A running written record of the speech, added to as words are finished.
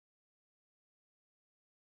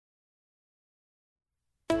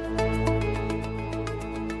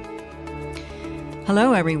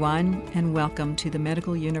Hello, everyone, and welcome to the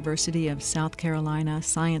Medical University of South Carolina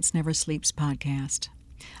Science Never Sleeps podcast.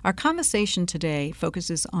 Our conversation today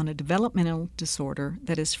focuses on a developmental disorder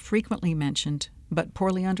that is frequently mentioned but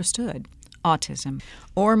poorly understood, autism,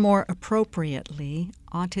 or more appropriately,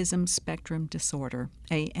 Autism Spectrum Disorder,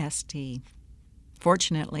 ASD.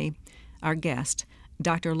 Fortunately, our guest,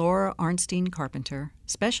 Dr. Laura Arnstein Carpenter,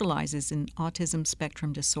 specializes in autism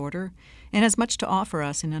spectrum disorder and has much to offer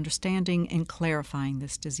us in understanding and clarifying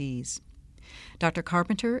this disease. Dr.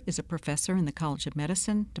 Carpenter is a professor in the College of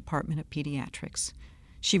Medicine, Department of Pediatrics.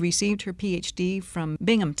 She received her PhD from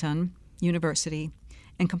Binghamton University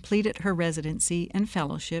and completed her residency and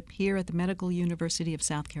fellowship here at the Medical University of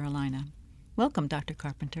South Carolina. Welcome, Dr.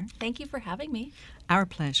 Carpenter. Thank you for having me. Our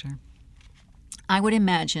pleasure. I would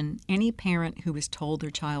imagine any parent who is told their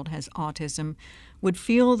child has autism would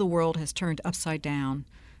feel the world has turned upside down.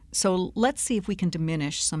 So let's see if we can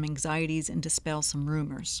diminish some anxieties and dispel some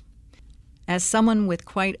rumors. As someone with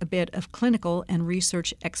quite a bit of clinical and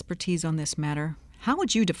research expertise on this matter, how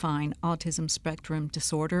would you define autism spectrum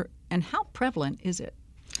disorder and how prevalent is it?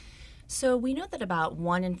 So we know that about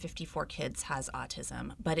 1 in 54 kids has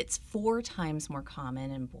autism, but it's 4 times more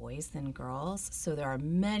common in boys than girls. So there are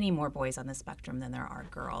many more boys on the spectrum than there are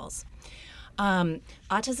girls.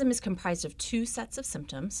 Autism is comprised of 2 sets of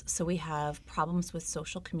symptoms. So we have problems with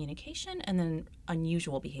social communication and then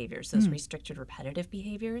unusual behaviors, those restricted repetitive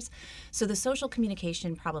behaviors. So the social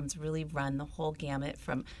communication problems really run the whole gamut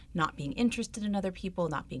from not being interested in other people,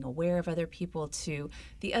 not being aware of other people, to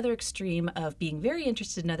the other extreme of being very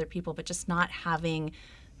interested in other people but just not having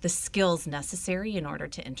the skills necessary in order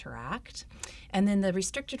to interact. And then the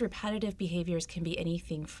restricted repetitive behaviors can be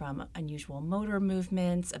anything from unusual motor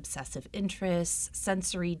movements, obsessive interests,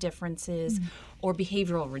 sensory differences, or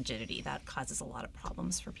behavioral rigidity. That causes a lot of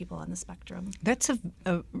problems for people on the spectrum. That's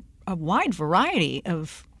a wide variety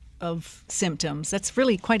of symptoms. That's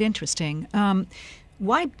really quite interesting.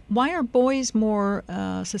 Why are boys more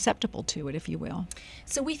susceptible to it, if you will?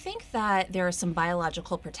 So we think that there are some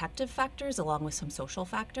biological protective factors along with some social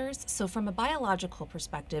factors. So from a biological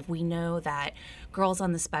perspective, we know that girls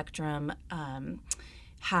on the spectrum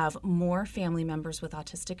have more family members with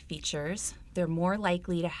autistic features. They're more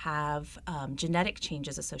likely to have genetic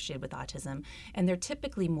changes associated with autism, and they're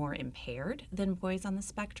typically more impaired than boys on the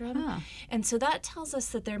spectrum. And so that tells us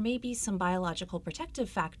that there may be some biological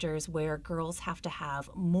protective factors where girls have to have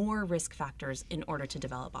more risk factors in order to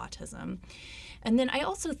develop autism. And then I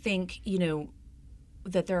also think,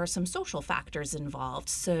 that there are some social factors involved.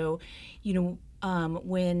 So,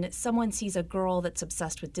 when someone sees a girl that's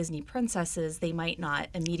obsessed with Disney princesses, they might not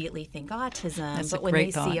immediately think autism. But when they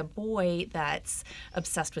see a boy that's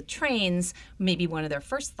obsessed with trains, maybe one of their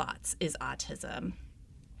first thoughts is autism.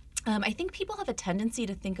 I think people have a tendency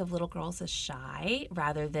to think of little girls as shy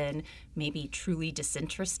rather than maybe truly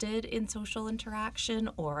disinterested in social interaction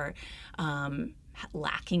or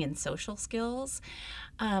lacking in social skills.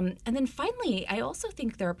 And then finally, I also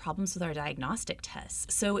think there are problems with our diagnostic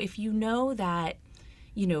tests. So if you know that,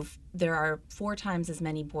 there are 4 times as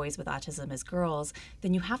many boys with autism as girls,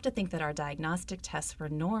 then you have to think that our diagnostic tests were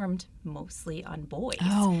normed mostly on boys.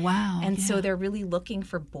 Oh, wow. And so they're really looking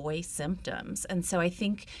for boy symptoms. And so I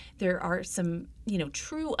think there are some,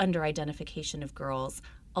 true under-identification of girls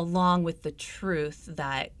along with the truth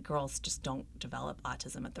that girls just don't develop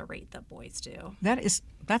autism at the rate that boys do.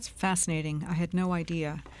 That's fascinating. I had no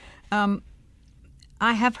idea.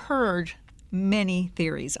 I have heard many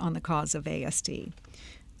theories on the cause of ASD.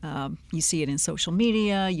 You see it in social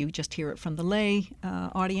media, you just hear it from the lay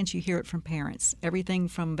audience, you hear it from parents. Everything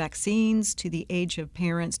from vaccines to the age of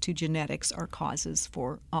parents to genetics are causes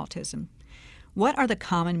for autism. What are the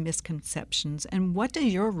common misconceptions and what does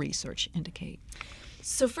your research indicate?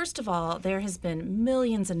 So first of all, there has been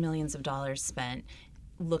millions and millions of dollars spent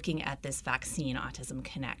looking at this vaccine-autism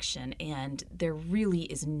connection, and there really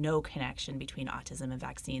is no connection between autism and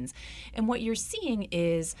vaccines. And what you're seeing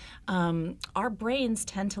is our brains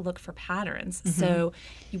tend to look for patterns. So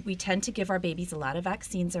we tend to give our babies a lot of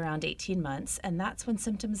vaccines around 18 months, and that's when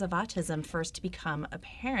symptoms of autism first become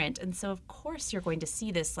apparent. And so, of course, you're going to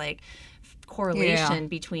see this correlation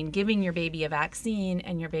between giving your baby a vaccine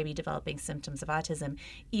and your baby developing symptoms of autism,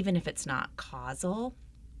 even if it's not causal.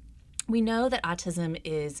 We know that autism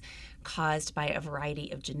is caused by a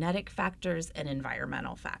variety of genetic factors and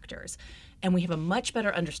environmental factors. And we have a much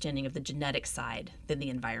better understanding of the genetic side than the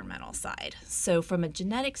environmental side. So from a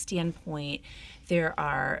genetic standpoint, there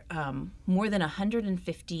are more than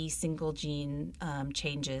 150 single gene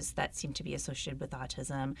changes that seem to be associated with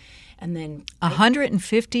autism. And then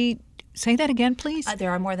 150, say that again, please.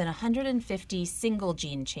 There are more than 150 single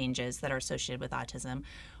gene changes that are associated with autism,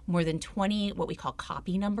 more than 20 what we call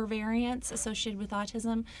copy number variants associated with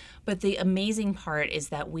autism. But the amazing part is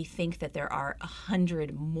that we think that there are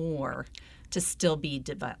 100 more to still be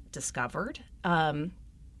discovered.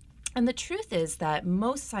 And the truth is that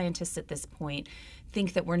most scientists at this point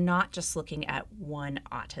think that we're not just looking at one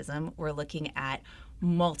autism, we're looking at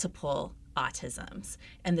multiple autisms,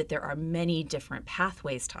 and that there are many different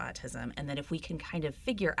pathways to autism, and that if we can kind of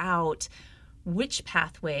figure out which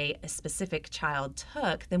pathway a specific child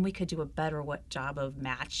took, then we could do a better job of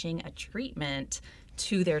matching a treatment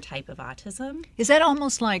to their type of autism. Is that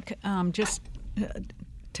almost like,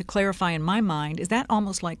 to clarify in my mind, is that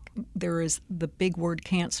almost like there is the big word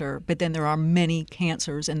cancer, but then there are many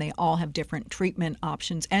cancers and they all have different treatment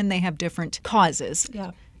options and they have different causes?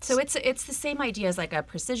 Yeah. So it's the same idea as like a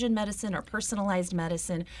precision medicine or personalized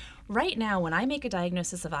medicine. Right now, when I make a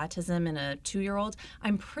diagnosis of autism in a 2-year-old,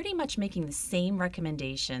 I'm pretty much making the same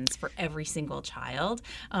recommendations for every single child,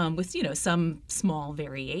 with some small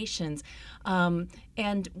variations.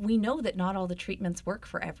 And we know that not all the treatments work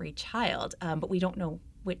for every child, but we don't know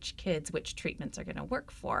which treatments are going to work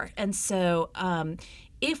for. And so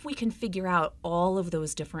if we can figure out all of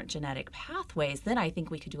those different genetic pathways, then I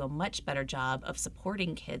think we could do a much better job of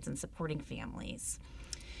supporting kids and supporting families.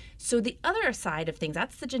 So the other side of things,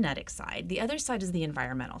 that's the genetic side. The other side is the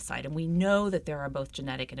environmental side. And we know that there are both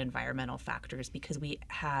genetic and environmental factors because we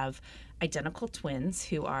have identical twins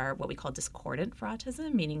who are what we call discordant for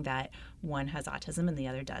autism, meaning that one has autism and the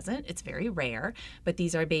other doesn't. It's very rare, but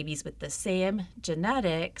these are babies with the same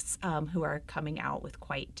genetics who are coming out with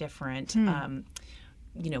quite different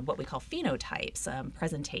what we call phenotypes,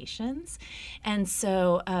 presentations. And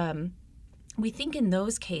so we think in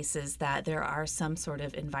those cases that there are some sort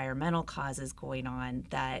of environmental causes going on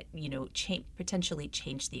that, potentially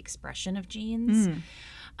change the expression of genes.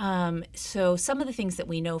 So some of the things that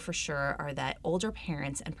we know for sure are that older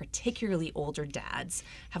parents and particularly older dads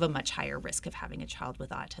have a much higher risk of having a child with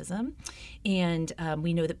autism. And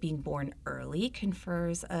we know that being born early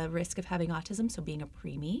confers a risk of having autism, so being a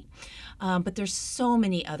preemie. But there's so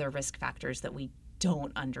many other risk factors that we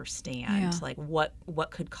don't understand, like what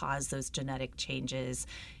could cause those genetic changes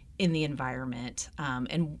in the environment,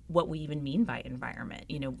 and what we even mean by environment.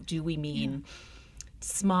 Do we mean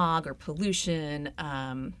smog or pollution,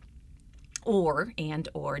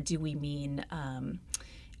 or do we mean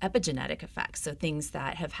epigenetic effects? So things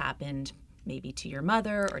that have happened maybe to your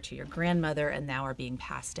mother or to your grandmother and now are being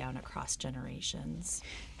passed down across generations.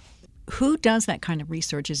 Who does that kind of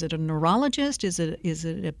research? Is it a neurologist? Is it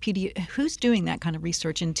a who's doing that kind of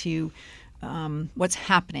research into what's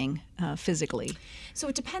happening physically? So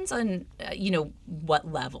it depends on,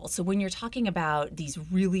 what level. So when you're talking about these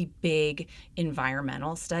really big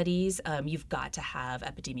environmental studies, you've got to have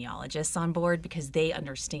epidemiologists on board because they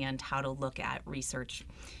understand how to look at research,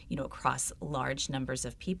 across large numbers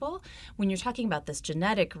of people. When you're talking about this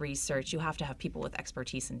genetic research, you have to have people with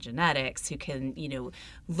expertise in genetics who can,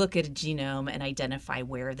 look at a genome and identify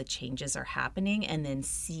where the changes are happening and then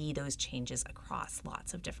see those changes across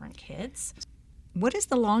lots of different kids. What is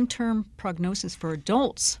the long-term prognosis for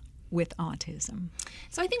adults with autism?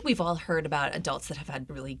 So I think we've all heard about adults that have had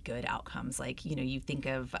really good outcomes. Like, you think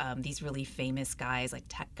of these really famous guys, like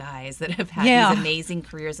tech guys that have had these amazing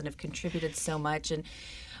careers and have contributed so much. And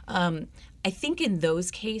I think in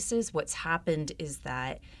those cases, what's happened is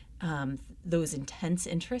that those intense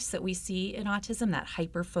interests that we see in autism, that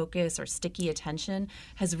hyper-focus or sticky attention,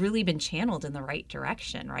 has really been channeled in the right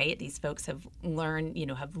direction, right? These folks have learned,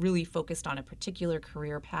 have really focused on a particular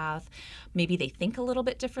career path. Maybe they think a little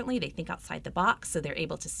bit differently. They think outside the box, so they're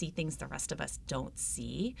able to see things the rest of us don't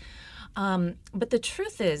see. But the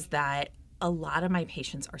truth is that a lot of my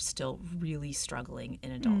patients are still really struggling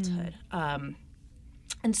in adulthood.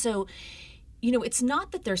 And so, it's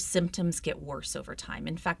not that their symptoms get worse over time.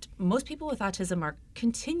 In fact, most people with autism are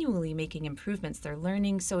continually making improvements. They're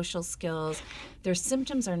learning social skills. Their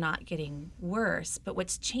symptoms are not getting worse. But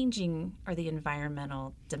what's changing are the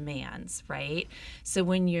environmental demands, right? So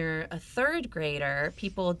when you're a third grader,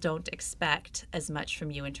 people don't expect as much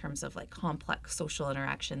from you in terms of like complex social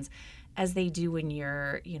interactions as they do when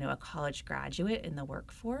you're, a college graduate in the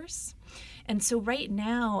workforce. And so right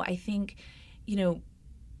now, I think,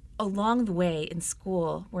 along the way in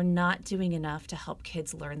school, we're not doing enough to help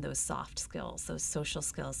kids learn those soft skills, those social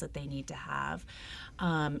skills that they need to have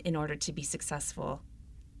in order to be successful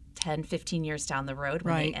 10, 15 years down the road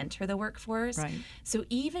when they enter the workforce. Right. So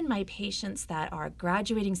even my patients that are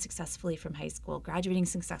graduating successfully from high school, graduating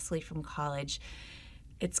successfully from college,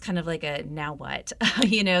 it's kind of like a now what?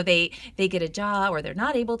 They get a job, or they're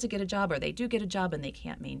not able to get a job, or they do get a job and they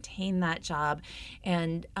can't maintain that job.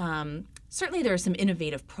 And certainly there are some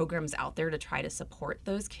innovative programs out there to try to support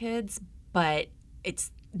those kids, but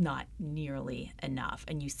it's not nearly enough.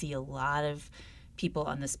 And you see a lot of people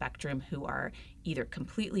on the spectrum who are either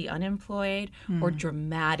completely unemployed or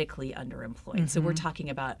dramatically underemployed. So we're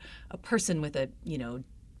talking about a person with a,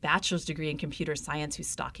 bachelor's degree in computer science who's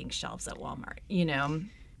stocking shelves at Walmart,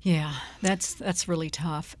 Yeah, that's really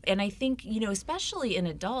tough. And I think, especially in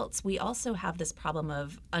adults, we also have this problem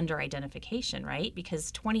of under-identification, right?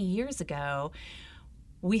 Because 20 years ago,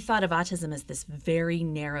 we thought of autism as this very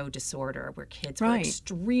narrow disorder where kids were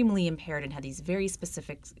extremely impaired and had these very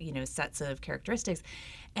specific, sets of characteristics.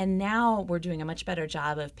 And now we're doing a much better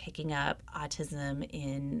job of picking up autism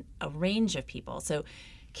in a range of people. So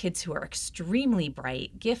kids who are extremely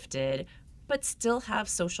bright, gifted, but still have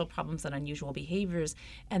social problems and unusual behaviors.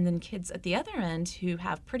 And then kids at the other end who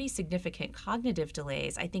have pretty significant cognitive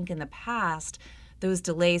delays. I think in the past, those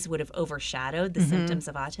delays would have overshadowed the symptoms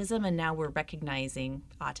of autism, and now we're recognizing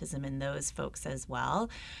autism in those folks as well.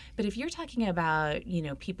 But if you're talking about,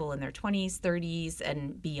 people in their 20s, 30s,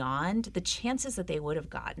 and beyond, the chances that they would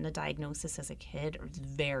have gotten a diagnosis as a kid are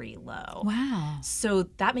very low. Wow. So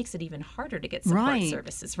that makes it even harder to get support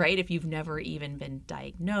services, right? If you've never even been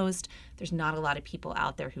diagnosed, there's not a lot of people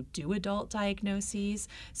out there who do adult diagnoses.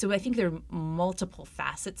 So I think there are multiple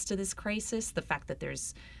facets to this crisis. The fact that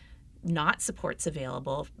there's not supports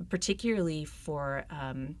available, particularly for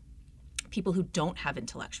people who don't have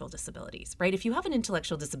intellectual disabilities, right? If you have an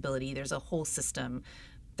intellectual disability, there's a whole system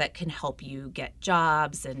that can help you get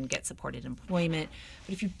jobs and get supported employment.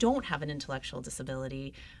 But if you don't have an intellectual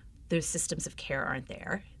disability, those systems of care aren't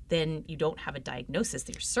there. Then you don't have a diagnosis.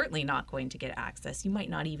 You're certainly not going to get access. You might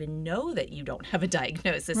not even know that you don't have a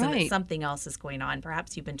diagnosis and that something else is going on.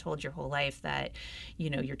 Perhaps you've been told your whole life that,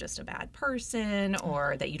 you're just a bad person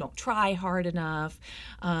or that you don't try hard enough.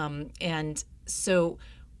 And so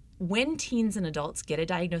when teens and adults get a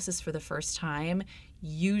diagnosis for the first time,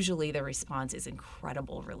 usually the response is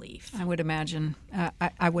incredible relief. I would imagine.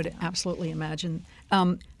 I would absolutely imagine.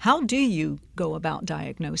 How do you go about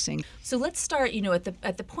diagnosing? So let's start,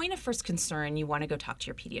 at the point of first concern, you want to go talk to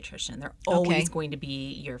your pediatrician. They're always going to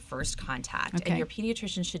be your first contact. And your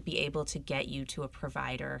pediatrician should be able to get you to a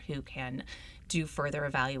provider who can do further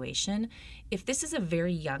evaluation. If this is a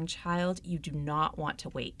very young child, you do not want to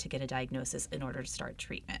wait to get a diagnosis in order to start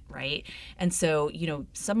treatment, right? And so,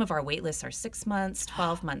 some of our wait lists are 6 months,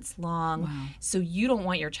 12 months long. Wow. So you don't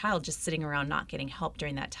want your child just sitting around not getting help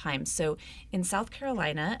during that time. So in South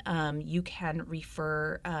Carolina, you can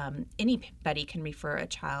refer, anybody can refer a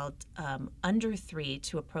child under 3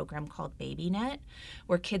 to a program called BabyNet,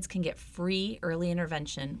 where kids can get free early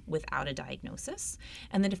intervention without a diagnosis.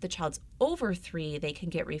 And then if the child's over 3, they can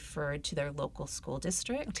get referred to their local school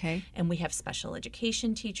district. Okay. And we have special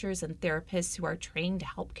education teachers and therapists who are trained to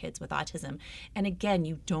help kids with autism. And again,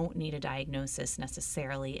 you don't need a diagnosis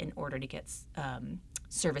necessarily in order to get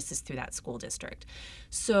services through that school district.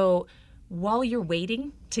 So while you're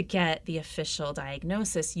waiting to get the official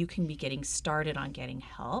diagnosis, you can be getting started on getting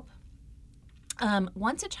help.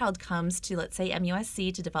 Once a child comes to, let's say,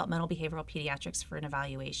 MUSC, to Developmental Behavioral Pediatrics for an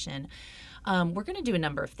evaluation, we're going to do a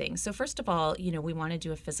number of things. So first of all, we want to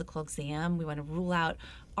do a physical exam. We want to rule out,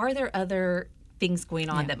 are there other things going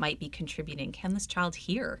on that might be contributing? Can this child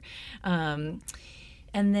hear?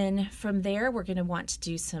 And then from there, we're going to want to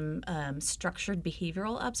do some structured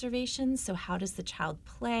behavioral observations. So how does the child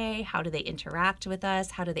play? How do they interact with us?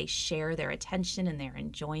 How do they share their attention and their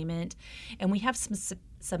enjoyment? And we have some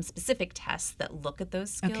specific tests that look at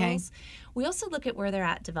those skills. Okay. We also look at where they're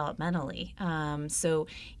at developmentally. So,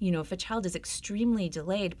 if a child is extremely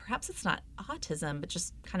delayed, perhaps it's not autism, but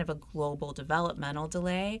just kind of a global developmental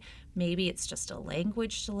delay. Maybe it's just a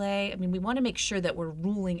language delay. I mean, we want to make sure that we're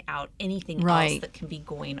ruling out anything else that can be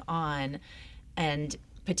going on and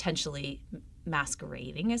potentially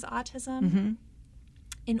masquerading as autism. Mm-hmm.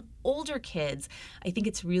 In older kids, I think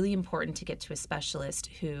it's really important to get to a specialist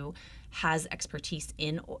who has expertise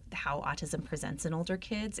in how autism presents in older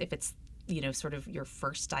kids, if it's sort of your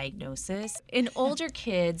first diagnosis. In older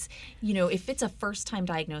kids, if it's a first-time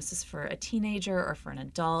diagnosis for a teenager or for an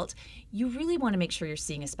adult, you really want to make sure you're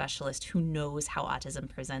seeing a specialist who knows how autism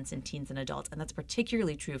presents in teens and adults. And that's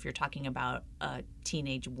particularly true if you're talking about a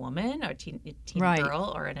teenage woman or teen Right.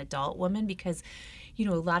 girl or an adult woman, because a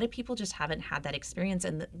lot of people just haven't had that experience,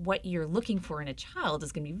 and what you're looking for in a child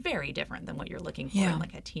is going to be very different than what you're looking for in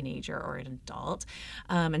like a teenager or an adult,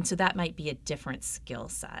 and so that might be a different skill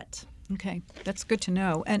set. Okay, that's good to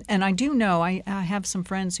know. And I do know I have some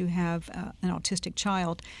friends who have an autistic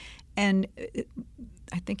child, and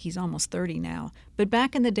I think he's almost 30 now. But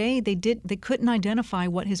back in the day, they couldn't identify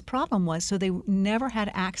what his problem was, so they never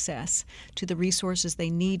had access to the resources they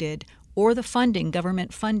needed or the funding,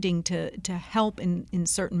 government funding to help in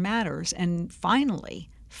certain matters. And finally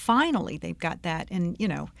they've got that. And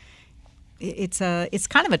it's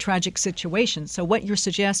kind of a tragic situation. So what you're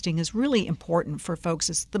suggesting is really important for folks.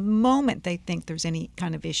 Is the moment they think there's any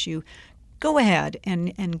kind of issue, go ahead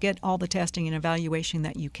and get all the testing and evaluation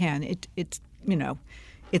that you can. It's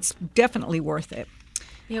definitely worth it.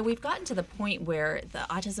 Yeah, we've gotten to the point where the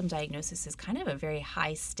autism diagnosis is kind of a very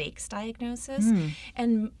high stakes diagnosis.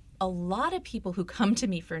 And a lot of people who come to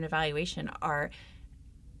me for an evaluation are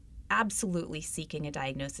absolutely seeking a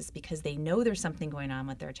diagnosis because they know there's something going on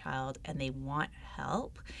with their child and they want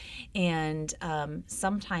help. And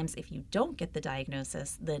sometimes if you don't get the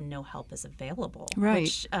diagnosis, then no help is available. Right.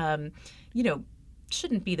 Which,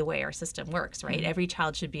 shouldn't be the way our system works, right? Every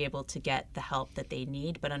child should be able to get the help that they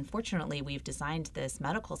need. But unfortunately, we've designed this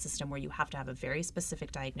medical system where you have to have a very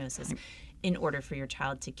specific diagnosis in order for your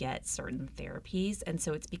child to get certain therapies. And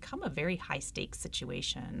so it's become a very high-stakes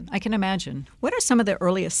situation. I can imagine. What are some of the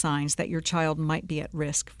earliest signs that your child might be at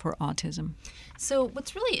risk for autism? So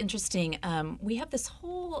what's really interesting, we have this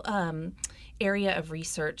whole area of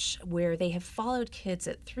research where they have followed kids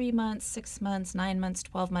at 3 months, 6 months, 9 months,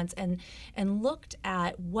 12 months, and looked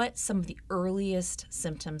at what some of the earliest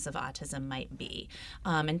symptoms of autism might be,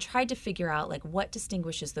 and tried to figure out like what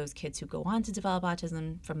distinguishes those kids who go on to develop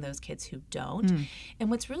autism from those kids who don't.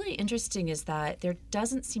 And what's really interesting is that there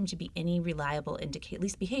doesn't seem to be any reliable at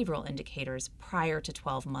least behavioral indicators prior to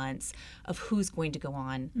 12 months of who's going to go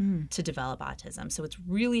on to develop autism. So it's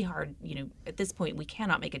really hard, at this point we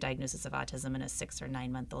cannot make a diagnosis of autism in a 6 or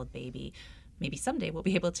 9 month old baby. Maybe someday we'll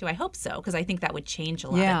be able to. I hope so, because I think that would change a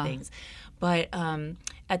lot of things. But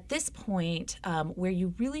at this point, where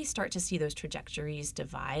you really start to see those trajectories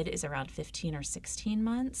divide is around 15 or 16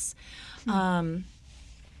 months.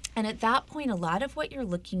 And at that point, a lot of what you're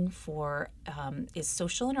looking for is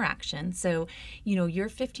social interaction. So, your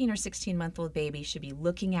 15 or 16-month-old baby should be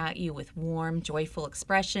looking at you with warm, joyful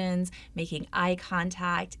expressions, making eye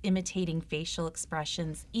contact, imitating facial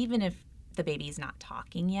expressions, even if the baby's not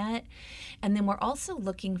talking yet. And then we're also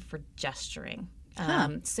looking for gesturing.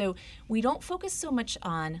 So we don't focus so much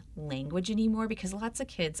on language anymore because lots of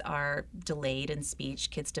kids are delayed in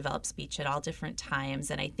speech. Kids develop speech at all different times.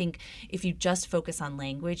 And I think if you just focus on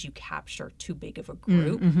language, you capture too big of a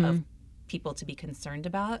group of people to be concerned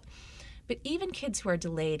about. But even kids who are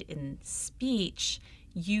delayed in speech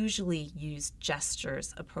usually use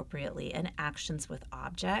gestures appropriately and actions with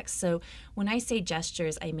objects. So when I say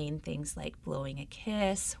gestures, I mean things like blowing a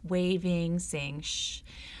kiss, waving, saying shh,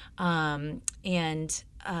 and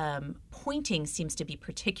pointing seems to be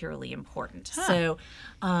particularly important. So,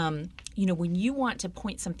 when you want to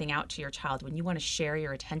point something out to your child, when you want to share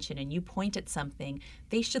your attention and you point at something,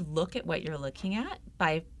 they should look at what you're looking at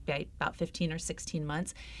by about 15 or 16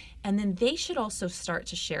 months. And then they should also start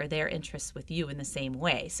to share their interests with you in the same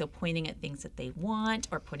way. So pointing at things that they want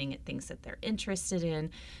or pointing at things that they're interested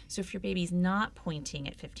in. So if your baby's not pointing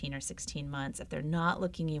at 15 or 16 months, if they're not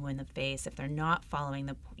looking you in the face, if they're not following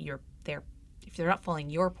if they're not following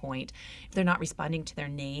your point, if they're not responding to their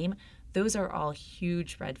name, those are all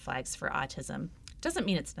huge red flags for autism. Doesn't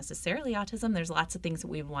mean it's necessarily autism. There's lots of things that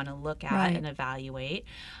we want to look at and evaluate.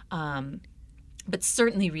 But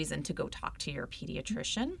certainly reason to go talk to your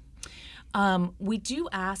pediatrician. We do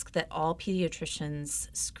ask that all pediatricians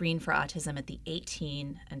screen for autism at the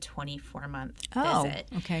 18 and 24-month visit.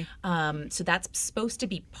 Okay. So that's supposed to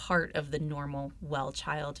be part of the normal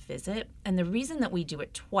well-child visit. And the reason that we do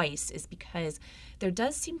it twice is because there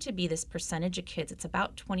does seem to be this percentage of kids, it's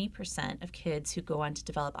about 20% of kids who go on to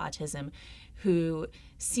develop autism who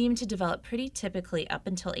seem to develop pretty typically up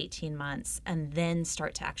until 18 months and then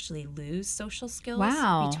start to actually lose social skills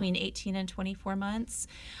between 18 and 24 months.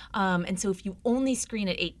 And so if you only screen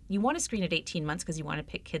at you want to screen at 18 months because you want to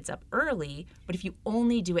pick kids up early, but if you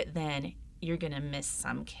only do it then, you're going to miss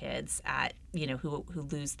some kids at, who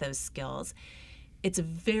lose those skills. It's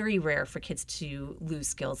very rare for kids to lose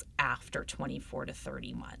skills after 24 to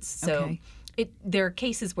 30 months. So there are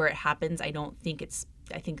cases where it happens. I don't think it's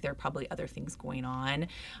I think there are probably other things going on,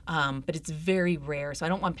 but it's very rare. So I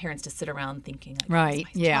don't want parents to sit around thinking, like, right,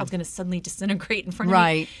 my child's going to suddenly disintegrate in front of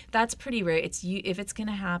right. me. That's pretty rare. If it's going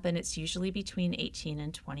to happen, it's usually between 18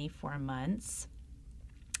 and 24 months.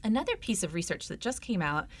 Another piece of research that just came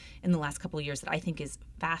out in the last couple of years that I think is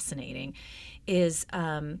fascinating is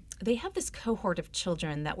they have this cohort of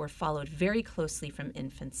children that were followed very closely from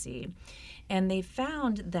infancy. And they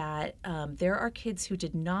found that there are kids who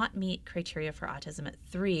did not meet criteria for autism at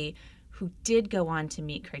 3 who did go on to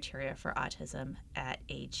meet criteria for autism at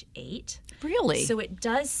age 8. Really? So it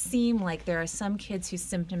does seem like there are some kids whose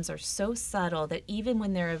symptoms are so subtle that even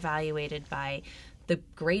when they're evaluated by the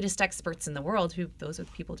greatest experts in the world, those are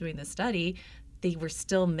the people doing the study, they were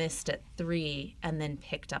still missed at 3 and then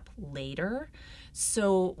picked up later.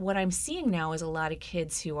 So what I'm seeing now is a lot of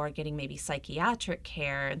kids who are getting maybe psychiatric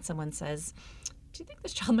care, and someone says, do you think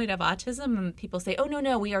this child might have autism? And people say, oh,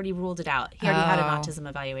 no, we already ruled it out. He already had an autism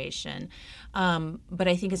evaluation. But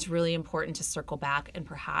I think it's really important to circle back and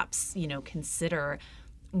perhaps, consider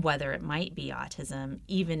whether it might be autism,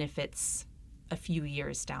 even if it's a few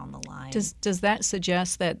years down the line. Does that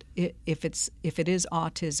suggest that if it is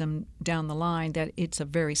autism down the line, that it's a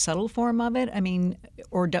very subtle form of it? I mean,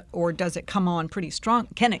 or does it come on pretty strong?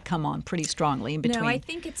 Can it come on pretty strongly in between? No, I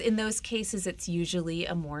think it's in those cases it's usually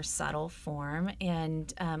a more subtle form.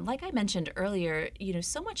 And like I mentioned earlier,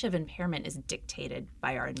 so much of impairment is dictated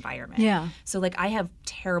by our environment. Yeah. So like I have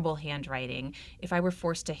terrible handwriting. If I were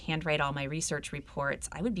forced to handwrite all my research reports,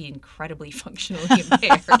 I would be incredibly functionally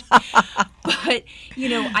impaired. But,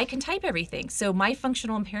 I can type everything. So my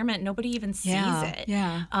functional impairment, nobody even sees it.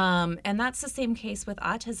 Yeah. And that's the same case with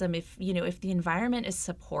autism. If the environment is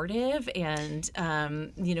supportive and,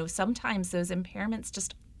 sometimes those impairments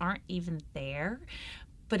just aren't even there.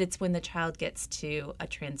 But it's when the child gets to a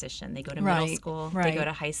transition. They go to middle school, they go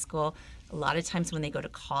to high school. A lot of times when they go to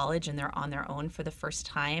college and they're on their own for the first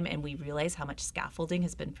time and we realize how much scaffolding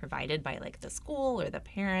has been provided by like the school or the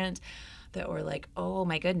parent, that we're like, oh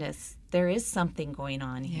my goodness, there is something going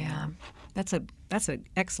on here. Yeah, that's an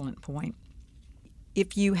excellent point.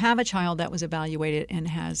 If you have a child that was evaluated and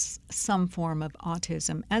has some form of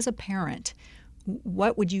autism, as a parent,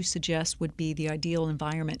 what would you suggest would be the ideal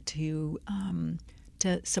environment to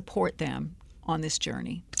support them on this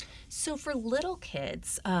journey? So for little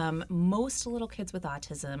kids, most little kids with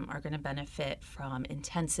autism are going to benefit from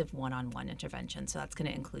intensive one-on-one intervention. So that's going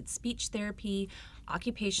to include speech therapy,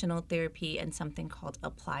 occupational therapy, and something called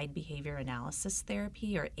applied behavior analysis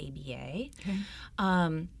therapy, or ABA.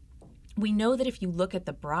 Okay. We know that if you look at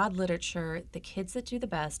the broad literature, the kids that do the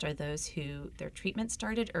best are those who their treatment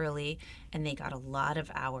started early and they got a lot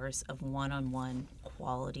of hours of one-on-one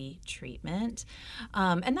quality treatment.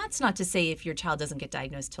 And that's not to say if your child doesn't get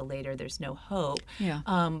diagnosed till later, there's no hope. Yeah.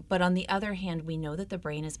 But on the other hand, we know that the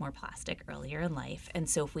brain is more plastic earlier in life. And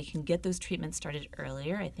so if we can get those treatments started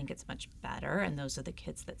earlier, I think it's much better. And those are the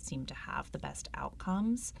kids that seem to have the best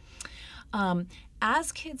outcomes.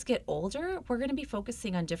 As kids get older, we're going to be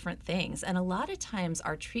focusing on different things. And a lot of times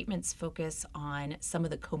our treatments focus on some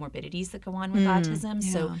of the comorbidities that go on with autism.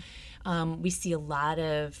 Yeah. So we see a lot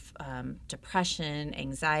of depression,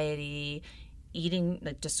 anxiety, eating,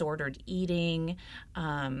 like disordered eating,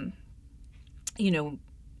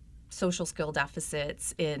 social skill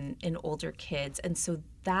deficits in older kids. And so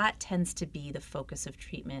that tends to be the focus of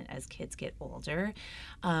treatment as kids get older.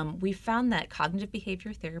 We found that cognitive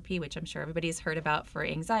behavior therapy, which I'm sure everybody has heard about for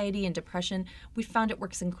anxiety and depression, we found it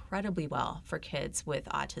works incredibly well for kids with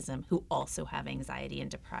autism who also have anxiety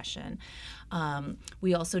and depression.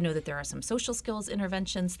 We also know that there are some social skills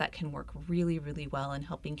interventions that can work really, really well in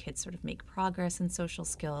helping kids sort of make progress in social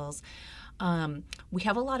skills. We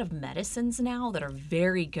have a lot of medicines now that are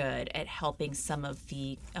very good at helping some of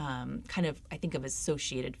the I think of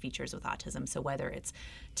associated features with autism. So whether it's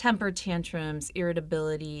temper tantrums,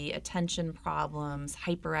 irritability, attention problems,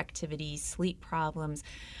 hyperactivity, sleep problems,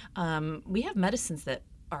 we have medicines that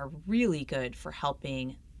are really good for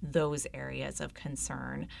helping those areas of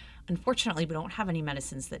concern. Unfortunately, we don't have any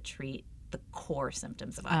medicines that treat the core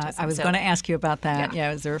symptoms of autism. I was going to ask you about that.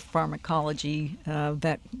 Yeah, is there pharmacology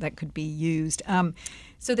that could be used?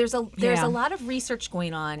 So there's a lot of research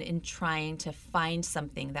going on in trying to find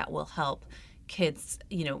something that will help kids,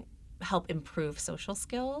 help improve social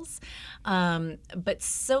skills. But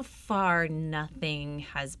so far, nothing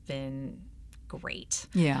has been great.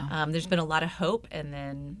 Yeah. There's been a lot of hope and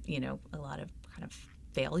then, a lot of kind of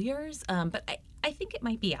failures. But I think it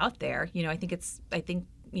might be out there. I think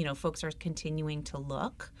folks are continuing to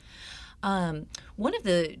look. One of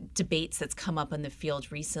the debates that's come up in the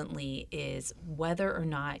field recently is whether or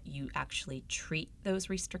not you actually treat those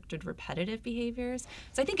restricted repetitive behaviors.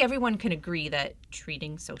 So I think everyone can agree that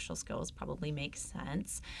treating social skills probably makes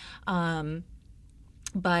sense.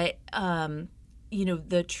 But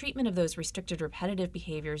the treatment of those restricted repetitive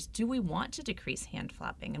behaviors, do we want to decrease hand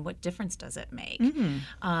flapping, and what difference does it make?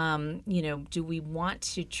 Do we want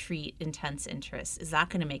to treat intense interests? Is that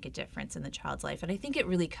going to make a difference in the child's life? And I think it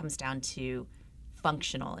really comes down to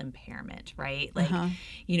functional impairment, right? Like,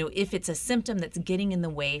 if it's a symptom that's getting in the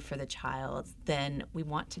way for the child, then we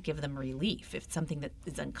want to give them relief. If it's something that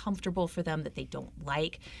is uncomfortable for them, that they don't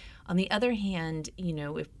like. On the other hand,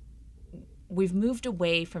 if we've moved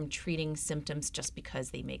away from treating symptoms just because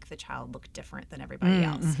they make the child look different than everybody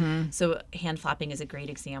else. So hand flapping is a great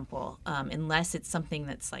example. Unless it's something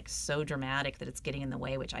that's like so dramatic that it's getting in the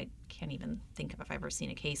way, which I can't even think of if I've ever seen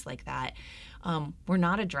a case like that. We're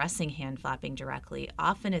not addressing hand flapping directly.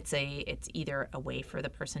 Often it's either a way for the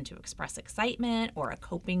person to express excitement or a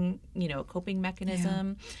coping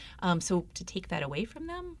mechanism. So to take that away from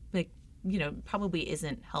them, probably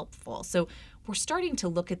isn't helpful. So we're starting to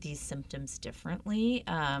look at these symptoms differently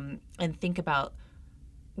and think about,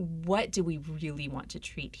 what do we really want to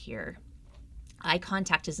treat here? Eye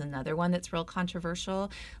contact is another one that's real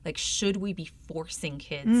controversial. Like, should we be forcing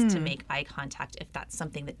kids to make eye contact if that's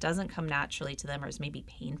something that doesn't come naturally to them or is maybe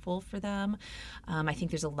painful for them? I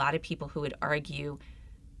think there's a lot of people who would argue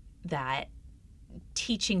that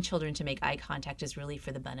teaching children to make eye contact is really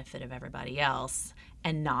for the benefit of everybody else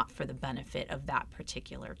and not for the benefit of that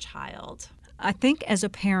particular child. I think as a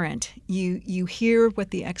parent, you hear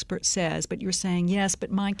what the expert says, but you're saying, yes,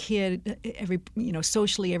 but my kid,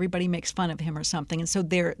 socially everybody makes fun of him or something, and so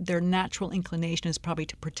their natural inclination is probably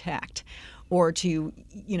to protect or to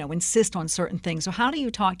insist on certain things. So how do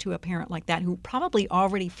you talk to a parent like that who probably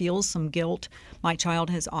already feels some guilt? My child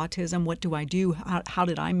has autism. What do I do? How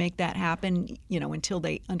did I make that happen? Until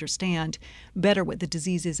they understand better what the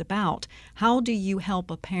disease is about. How do you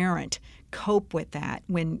help a parent cope with that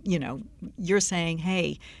when you're saying,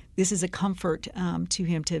 hey, this is a comfort to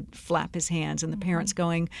him to flap his hands, and the parent's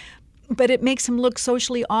going, but it makes him look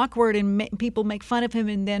socially awkward, and people make fun of him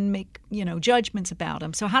and then make judgments about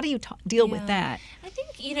him. So how do you deal with that? I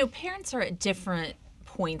think parents are at different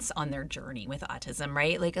points on their journey with autism,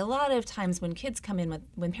 right? Like, a lot of times when parents come in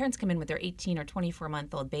with their 18 or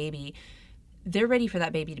 24-month-old baby, they're ready for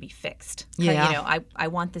that baby to be fixed. Yeah. I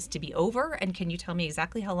want this to be over, and can you tell me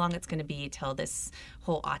exactly how long it's going to be till this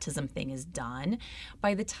whole autism thing is done?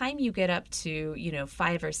 By the time you get up to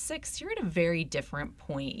 5 or 6, you're at a very different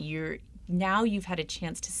point. Now you've had a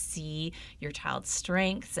chance to see your child's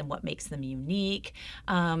strengths and what makes them unique.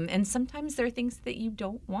 And sometimes there are things that you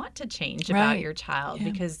don't want to change about your child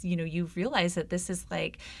because, you've realized that this is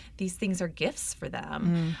like, these things are gifts for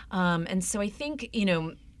them. And so I think,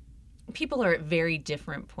 people are at very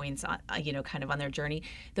different points, kind of on their journey.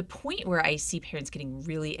 The point where I see parents getting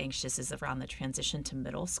really anxious is around the transition to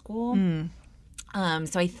middle school.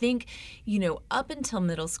 So I think, up until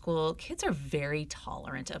middle school, kids are very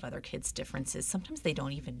tolerant of other kids' differences. Sometimes they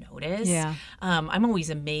don't even notice. Yeah. I'm always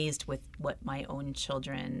amazed with what my own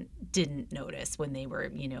children didn't notice when they were,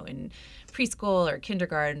 in preschool or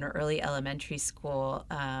kindergarten or early elementary school.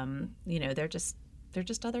 They're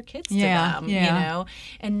just other kids to them,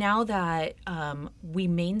 And now that we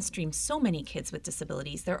mainstream so many kids with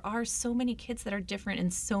disabilities, there are so many kids that are different in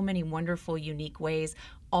so many wonderful, unique ways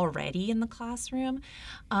already in the classroom.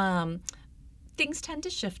 Things tend to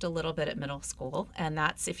shift a little bit at middle school, and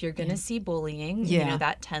that's if you're going to see bullying,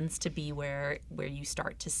 that tends to be where you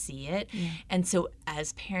start to see it. And so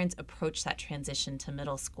as parents approach that transition to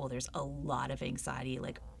middle school, there's a lot of anxiety,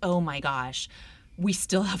 like, oh my gosh, we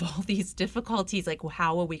still have all these difficulties. Like,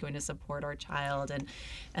 how are we going to support our child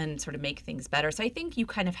and sort of make things better? So I think you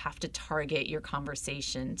kind of have to target your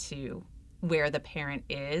conversation to where the parent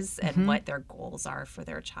is and what their goals are for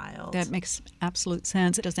their child. That makes absolute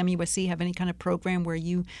sense. Does MUSC have any kind of program where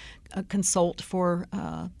you consult for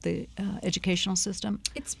the educational system?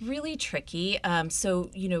 It's really tricky.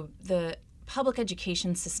 The public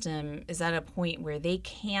education system is at a point where they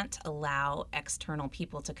can't allow external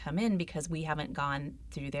people to come in because we haven't gone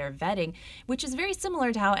through their vetting, which is very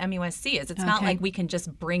similar to how MUSC is. It's not like we can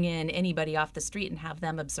just bring in anybody off the street and have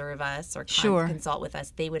them observe us or consult with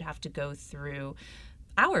us. They would have to go through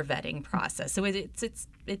our vetting process. So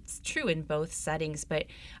it's true in both settings, but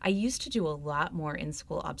I used to do a lot more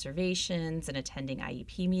in-school observations and attending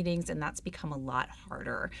IEP meetings, and that's become a lot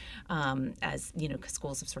harder as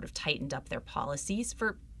schools have sort of tightened up their policies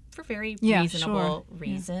for for very Yeah, reasonable sure.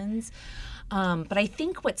 reasons. But I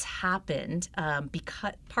think what's happened,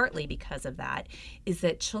 partly because of that, is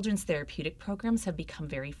that children's therapeutic programs have become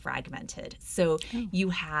very fragmented. So you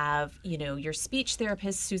have, your speech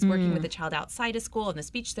therapist who's working with the child outside of school, and the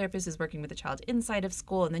speech therapist is working with the child inside of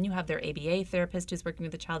school, and then you have their ABA therapist who's working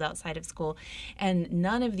with the child outside of school. And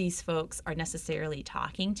none of these folks are necessarily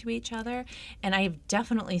talking to each other. And I have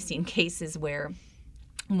definitely seen cases where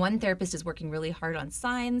one therapist is working really hard on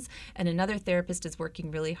signs, and another therapist is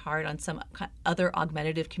working really hard on some other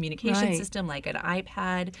augmentative communication system like an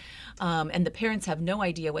iPad. And the parents have no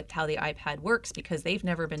idea how the iPad works because they've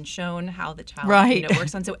never been shown how the child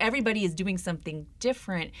works on. So everybody is doing something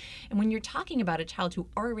different. And when you're talking about a child who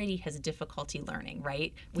already has difficulty learning,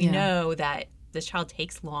 right? We know that this child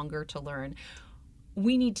takes longer to learn.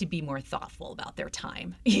 We need to be more thoughtful about their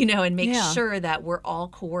time, and make sure that we're all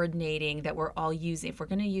coordinating, that we're all using. If we're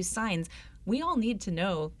going to use signs, we all need to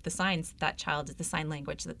know the signs the sign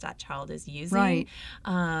language that child is using,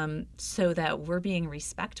 so that we're being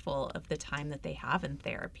respectful of the time that they have in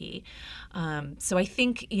therapy. So I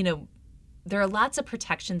think, there are lots of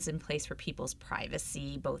protections in place for people's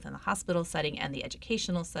privacy, both in the hospital setting and the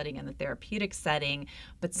educational setting and the therapeutic setting,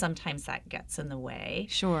 but sometimes that gets in the way.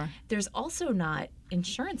 Sure. There's also not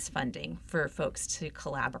insurance funding for folks to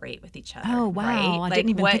collaborate with each other. Oh, wow. Right? I didn't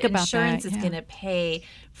even think about that. What insurance is going to pay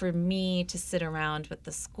for me to sit around with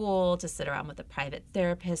the school, to sit around with a private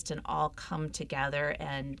therapist, and all come together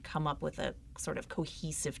and come up with a sort of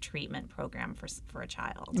cohesive treatment program for a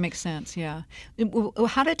child. It makes sense, yeah.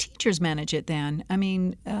 How do teachers manage it then? I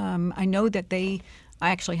mean, I know that I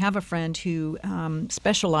actually have a friend who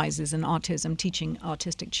specializes in autism, teaching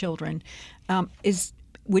autistic children.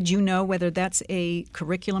 Would you know whether that's a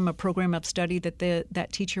curriculum, a program of study that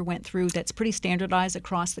teacher went through that's pretty standardized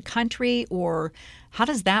across the country, or how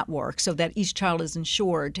does that work so that each child is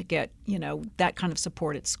ensured to get, that kind of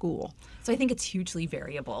support at school? So I think it's hugely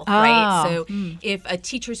variable, right? So if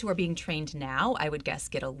teachers who are being trained now, I would guess,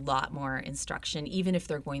 get a lot more instruction, even if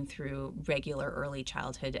they're going through regular early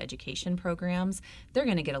childhood education programs, they're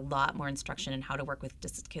going to get a lot more instruction in how to work with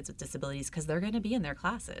kids with disabilities because they're going to be in their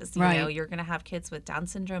classes. You're going to have kids with Down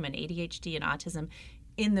syndrome and ADHD and autism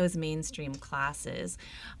in those mainstream classes,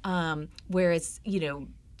 whereas,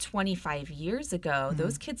 25 years ago,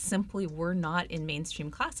 those kids simply were not in mainstream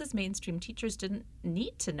classes. Mainstream teachers didn't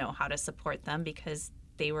need to know how to support them because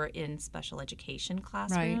they were in special education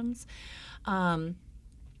classrooms. Right.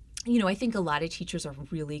 I think a lot of teachers are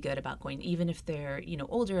really good about going, even if they're,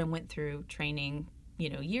 older and went through training,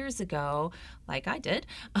 years ago, like I did,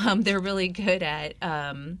 they're really good at,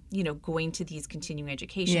 going to these continuing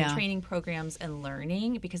education training programs and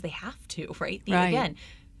learning because they have to, right? Again,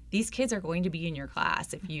 these kids are going to be in your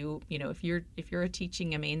class. If you're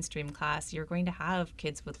teaching a mainstream class, you're going to have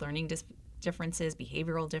kids with learning differences,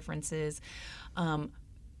 behavioral differences.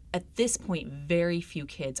 At this point, very few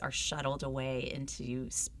kids are shuttled away into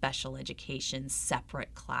special education,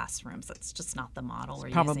 separate classrooms. That's just not the model we're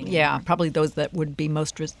using anymore. Probably those that would be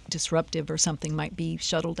most disruptive or something might be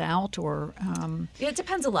shuttled out. Or it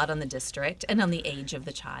depends a lot on the district and on the age of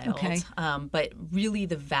the child. Okay. But really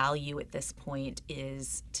the value at this point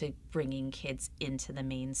is to bringing kids into the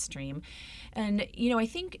mainstream. And, I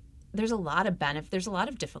think there's a lot of there's a lot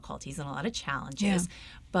of difficulties and a lot of challenges,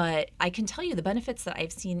 but I can tell you the benefits that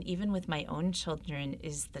I've seen even with my own children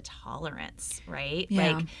is the tolerance, right?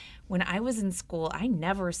 Yeah. Like when I was in school, I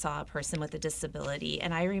never saw a person with a disability.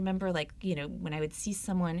 And I remember when I would see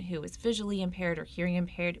someone who was visually impaired or hearing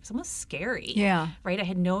impaired, it was almost scary, right? I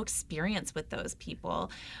had no experience with those people.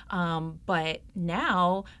 But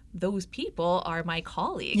now those people are my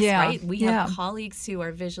colleagues, right? We have colleagues who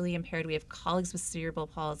are visually impaired. We have colleagues with cerebral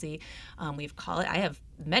palsy. I have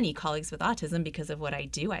many colleagues with autism because of what I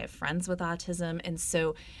do. I have friends with autism. And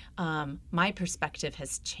so my perspective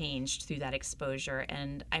has changed through that exposure.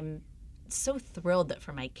 And I'm so thrilled that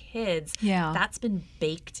for my kids, that's been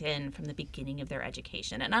baked in from the beginning of their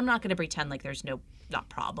education. And I'm not going to pretend like there's not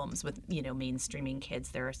problems with, mainstreaming kids.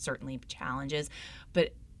 There are certainly challenges,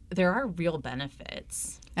 but there are real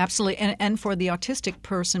benefits. Absolutely. And for the autistic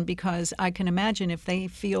person, because I can imagine if they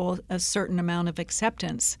feel a certain amount of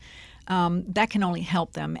acceptance, that can only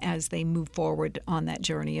help them as they move forward on that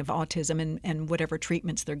journey of autism and whatever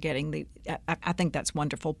treatments they're getting. I think that's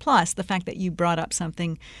wonderful. Plus, the fact that you brought up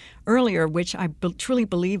something earlier, which I truly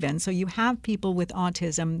believe in. So you have people with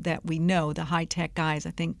autism that we know, the high-tech guys,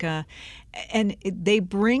 I think, and they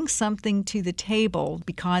bring something to the table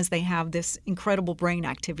because they have this incredible brain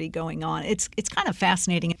activity going on. It's kind of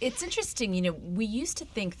fascinating. It's interesting. We used to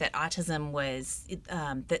think that autism was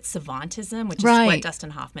that savantism, which is what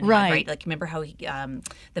Dustin Hoffman had, right? right? Like, remember how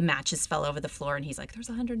the matches fell over the floor and he's like, there's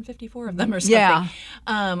 154 of them or something.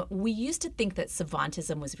 Yeah. We used to think that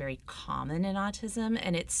savantism was very common in autism,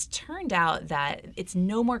 and it's turned out that it's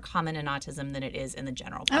no more common in autism than it is in the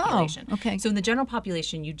general population. Oh, okay. So in the general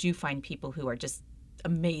population, you do find people who are just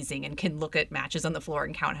amazing and can look at matches on the floor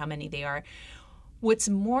and count how many they are. What's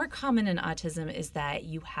more common in autism is that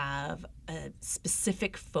you have a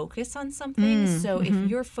specific focus on something. So if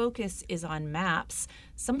your focus is on maps,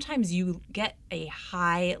 sometimes you get a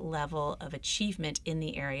high level of achievement in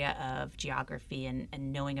the area of geography and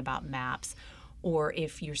knowing about maps. Or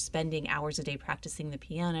if you're spending hours a day practicing the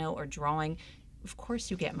piano or drawing, of course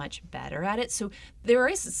you get much better at it. So there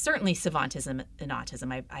is certainly savantism in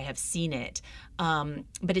autism. I have seen it,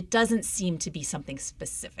 but it doesn't seem to be something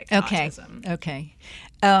specific to autism. Okay.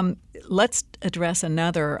 Let's address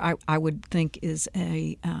another, I would think is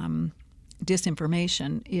a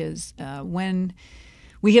disinformation, is when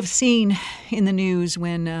we have seen in the news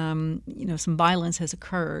when some violence has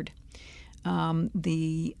occurred.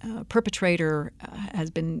 The perpetrator has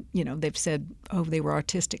been, they've said, oh, they were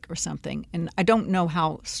autistic or something. And I don't know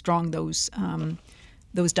how strong those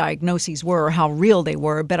diagnoses were, or how real they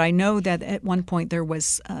were, but I know that at one point there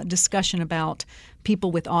was discussion about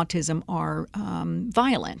people with autism are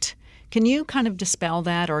violent. Can you kind of dispel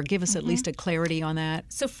that or give us at least a clarity on that?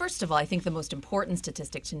 So first of all, I think the most important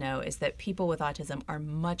statistic to know is that people with autism are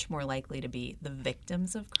much more likely to be the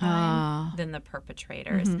victims of crime than the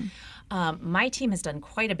perpetrators. My team has done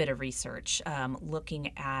quite a bit of research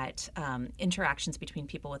looking at interactions between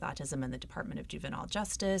people with autism and the Department of Juvenile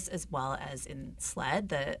Justice, as well as in SLED,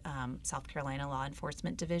 the South Carolina Law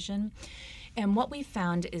Enforcement Division. And what we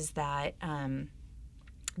found is that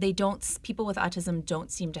people with autism don't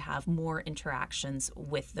seem to have more interactions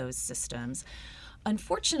with those systems.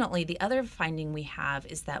 Unfortunately, the other finding we have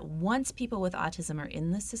is that once people with autism are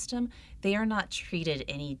in the system, they are not treated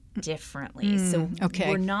any differently. So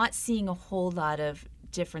we're not seeing a whole lot of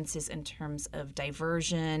differences in terms of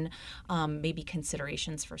diversion, maybe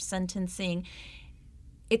considerations for sentencing.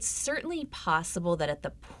 It's certainly possible that at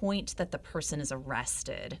the point that the person is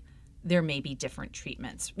arrested, there may be different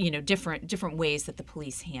treatments, different ways that the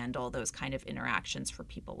police handle those kind of interactions for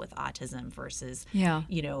people with autism versus,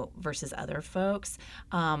 versus other folks.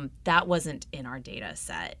 That wasn't in our data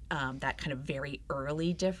set, that kind of very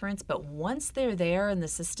early difference. But once they're there in the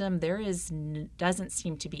system, there doesn't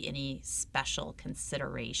seem to be any special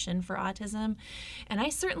consideration for autism. And I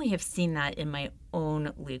certainly have seen that in my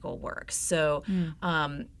own legal work. So,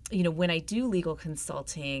 when I do legal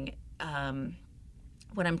consulting,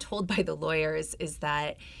 what I'm told by the lawyers is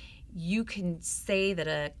that you can say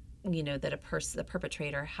that the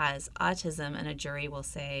perpetrator has autism, and a jury will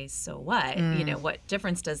say, so what? What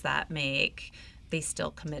difference does that make? They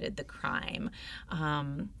still committed the crime.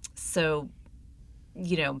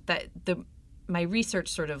 My research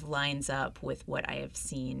sort of lines up with what I have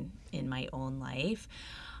seen in my own life.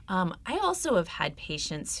 I also have had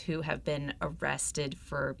patients who have been arrested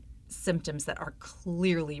for symptoms that are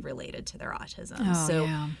clearly related to their autism.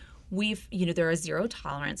 There are zero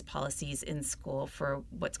tolerance policies in school for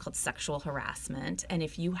what's called sexual harassment. And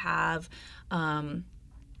if you have a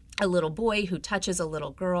little boy who touches a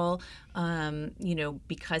little girl,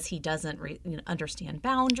 because he doesn't understand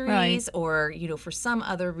boundaries, or, for some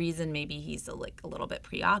other reason, maybe he's a little bit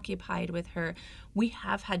preoccupied with her. We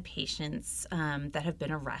have had patients that have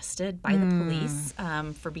been arrested by the police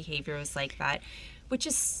for behaviors like that, which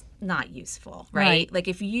is not useful, right? Like,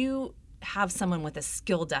 if you have someone with a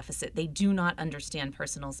skill deficit, they do not understand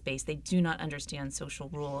personal space, they do not understand social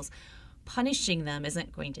rules, punishing them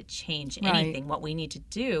isn't going to change anything. What we need to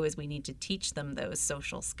do is we need to teach them those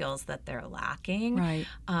social skills that they're lacking.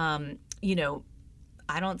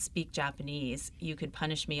 I don't speak Japanese. You could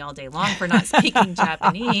punish me all day long for not speaking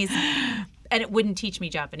Japanese, and it wouldn't teach me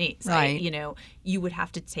Japanese. You would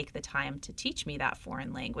have to take the time to teach me that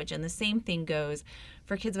foreign language. And the same thing goes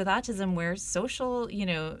for kids with autism, where social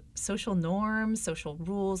norms, social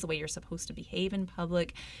rules, the way you're supposed to behave in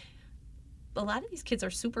public. A lot of these kids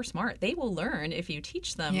are super smart. They will learn if you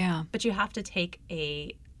teach them. But you have to take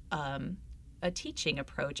a teaching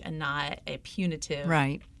approach and not a punitive,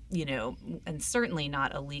 and certainly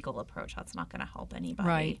not a legal approach. That's not going to help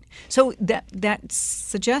anybody. So that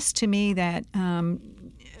suggests to me that,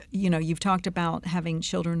 you've talked about having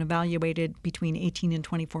children evaluated between 18 and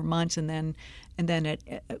 24 months, and then at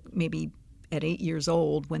maybe at 8 years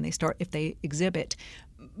old when they start, if they exhibit.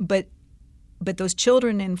 But those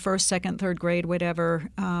children in first, second, third grade, whatever,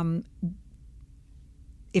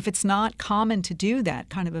 if it's not common to do that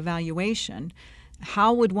kind of evaluation,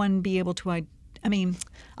 how would one be able to I mean,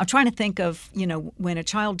 I'm trying to think of, when a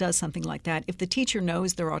child does something like that, if the teacher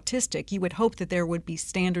knows they're autistic, you would hope that there would be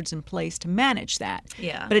standards in place to manage that.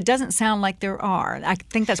 Yeah. But it doesn't sound like there are. I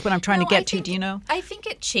think that's what I'm trying to get to. Do you know? I think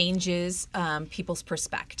it changes people's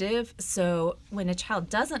perspective. So when a child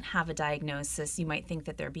doesn't have a diagnosis, you might think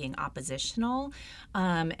that they're being oppositional.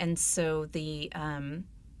 And so the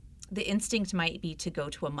instinct might be to go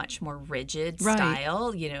to a much more rigid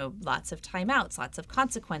style, lots of timeouts, lots of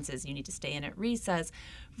consequences. You need to stay in at recess.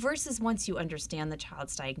 Versus once you understand the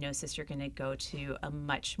child's diagnosis, you're going to go to a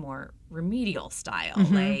much more remedial style.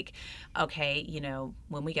 Like, okay,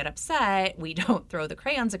 when we get upset, we don't throw the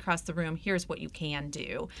crayons across the room. Here's what you can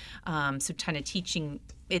do. So kind of teaching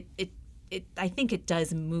it, I think it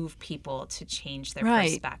does move people to change their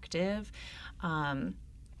perspective. One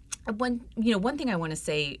thing I want to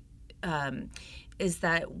say is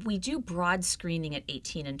that we do broad screening at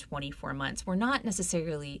 18 and 24 months. We're not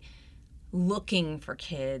necessarily looking for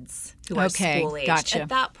kids who are school age. Gotcha. At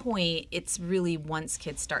that point, it's really once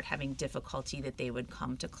kids start having difficulty that they would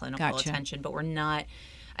come to clinical attention. But I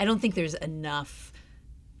don't think there's enough.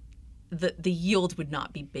 The yield would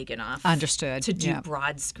not be big enough to do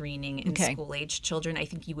broad screening in school-age children. I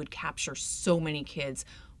think you would capture so many kids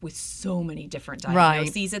with so many different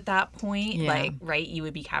diagnoses at that point. You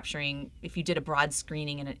would be capturing, if you did a broad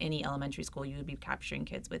screening in any elementary school, you would be capturing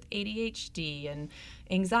kids with ADHD and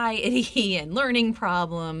anxiety and learning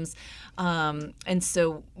problems. And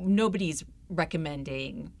so nobody's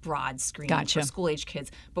recommending broad screening for school-age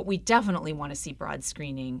kids, but we definitely want to see broad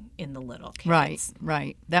screening in the little kids.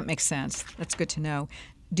 Right. That makes sense. That's good to know.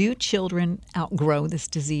 Do children outgrow this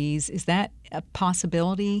disease? Is that a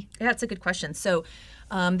possibility? Yeah, that's a good question. So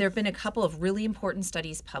there have been a couple of really important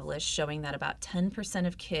studies published showing that about 10%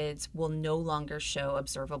 of kids will no longer show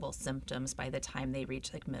observable symptoms by the time they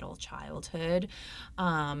reach middle childhood.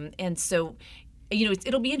 And so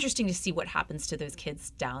it'll be interesting to see what happens to those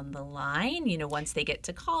kids down the line. Once they get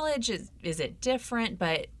to college, is it different?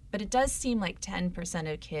 But it does seem like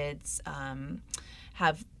 10% of kids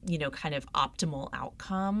have, kind of optimal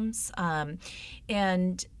outcomes.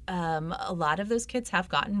 And a lot of those kids have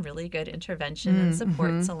gotten really good intervention and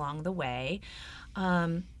supports along the way.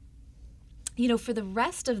 For the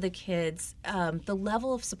rest of the kids, the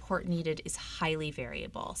level of support needed is highly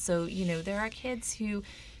variable. So, there are kids who,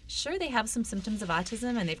 sure, they have some symptoms of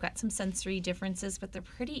autism and they've got some sensory differences, but they're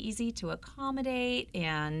pretty easy to accommodate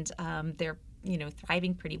and they're,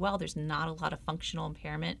 thriving pretty well. There's not a lot of functional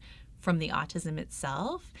impairment from the autism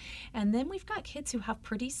itself. And then we've got kids who have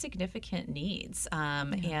pretty significant needs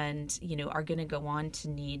and, are going to go on to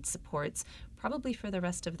need supports probably for the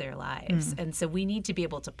rest of their lives. And so we need to be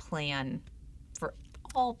able to plan for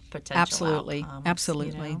all potential outcomes.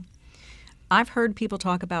 Absolutely. I've heard people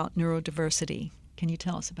talk about neurodiversity. Can you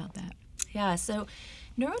tell us about that? Yeah, so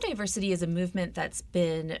neurodiversity is a movement that's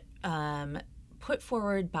been put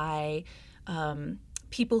forward by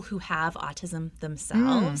people who have autism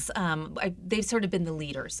themselves. They've sort of been the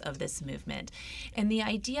leaders of this movement. And the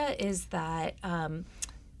idea is that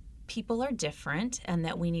people are different and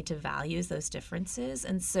that we need to value those differences.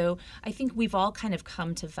 And so I think we've all kind of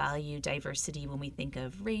come to value diversity when we think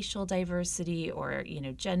of racial diversity or,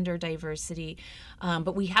 gender diversity.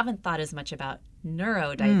 But we haven't thought as much about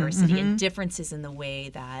neurodiversity and differences in the way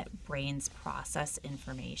that brains process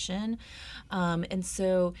information. And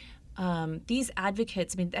so these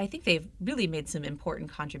advocates, I think they've really made some important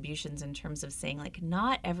contributions in terms of saying,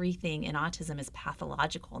 not everything in autism is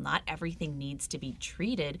pathological. Not everything needs to be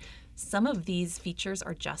treated. Some of these features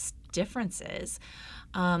are just differences.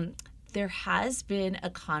 There has been a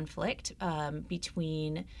conflict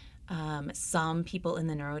between some people in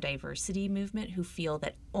the neurodiversity movement who feel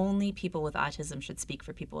that only people with autism should speak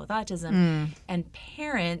for people with autism, and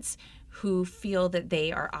parents who feel that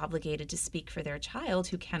they are obligated to speak for their child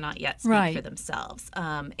who cannot yet speak for themselves.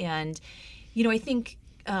 I think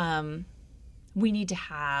we need to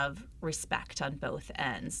have respect on both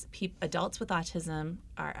ends. Adults with autism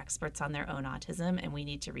are experts on their own autism, and we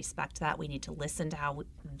need to respect that. We need to listen to how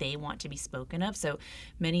they want to be spoken of. So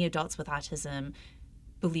many adults with autism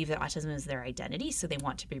believe that autism is their identity, so they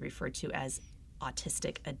want to be referred to as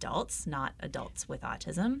autistic adults, not adults with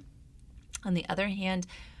autism. On the other hand,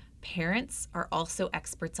 parents are also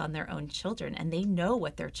experts on their own children, and they know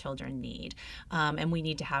what their children need, and we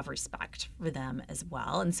need to have respect for them as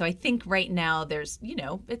well. And so I think right now there's,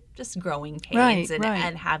 it's just growing pains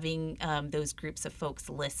and having those groups of folks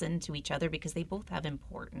listen to each other because they both have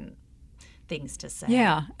important things to say.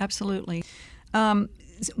 Yeah, absolutely.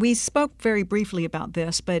 We spoke very briefly about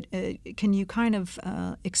this, but can you kind of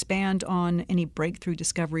expand on any breakthrough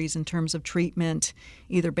discoveries in terms of treatment,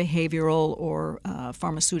 either behavioral or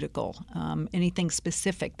pharmaceutical? Anything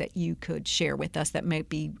specific that you could share with us that may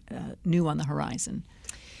be new on the horizon?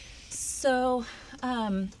 So,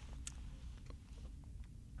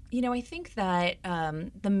 I think that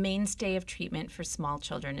the mainstay of treatment for small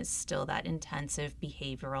children is still that intensive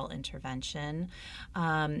behavioral intervention.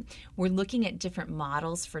 We're looking at different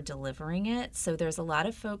models for delivering it. So there's a lot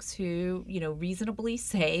of folks who, reasonably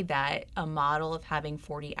say that a model of having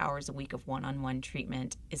 40 hours a week of one-on-one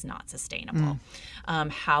treatment is not sustainable.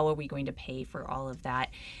 How are we going to pay for all of that?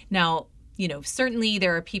 Now, certainly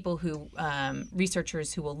there are people who,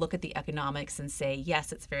 researchers who will look at the economics and say,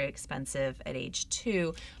 yes, it's very expensive at age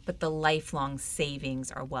 2, but the lifelong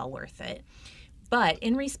savings are well worth it. But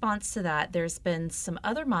in response to that, there's been some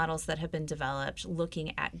other models that have been developed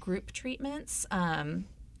looking at group treatments.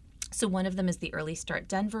 So one of them is the Early Start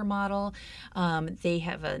Denver model. They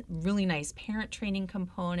have a really nice parent training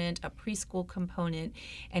component, a preschool component,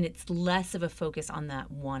 and it's less of a focus on that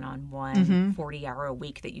one-on-one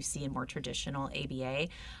 40-hour-a-week that you see in more traditional ABA. I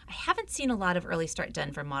haven't seen a lot of Early Start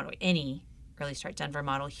Denver model, any Early Start Denver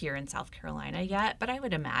model here in South Carolina yet, but I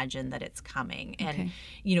would imagine that it's coming. And,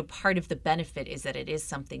 part of the benefit is that it is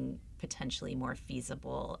something potentially more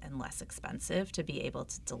feasible and less expensive to be able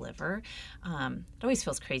to deliver. It always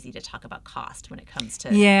feels crazy to talk about cost when it comes to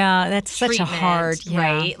that's such a hard,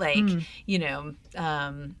 right? Like, you're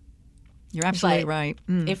absolutely right.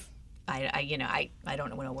 If I don't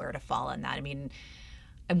know where to fall on that. I mean,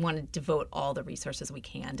 I want to devote all the resources we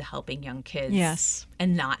can to helping young kids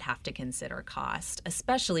and not have to consider cost,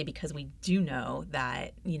 especially because we do know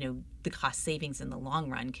that, the cost savings in the long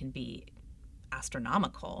run can be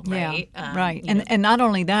astronomical, right? Right. And not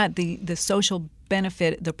only that, the social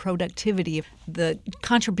benefit, the productivity, the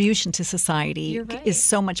contribution to society is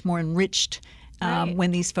so much more enriched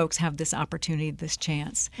when these folks have this opportunity, this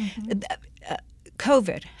chance.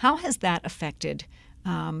 COVID, how has that affected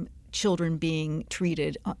children being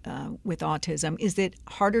treated with autism? Is it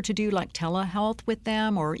harder to do like telehealth with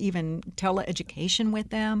them or even teleeducation with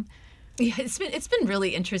them? Yeah, it's been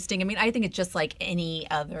really interesting. I mean, I think it's just like any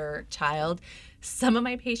other child. Some of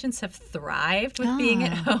my patients have thrived with being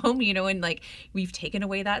at home, and like we've taken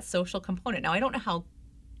away that social component. Now, I don't know how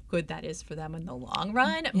good that is for them in the long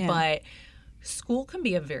run, but school can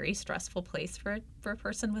be a very stressful place for a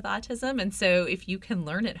person with autism. And so if you can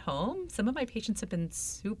learn at home, some of my patients have been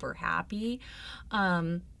super happy.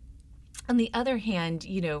 On the other hand,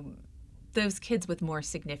 those kids with more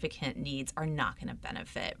significant needs are not going to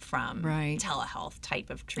benefit from telehealth type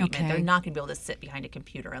of treatment. They're not going to be able to sit behind a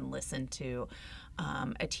computer and listen to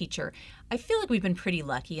a teacher. I feel like we've been pretty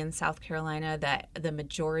lucky in South Carolina that the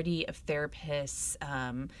majority of therapists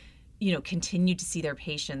continued to see their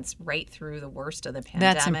patients right through the worst of the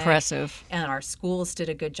pandemic. That's impressive. And our schools did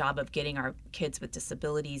a good job of getting our kids with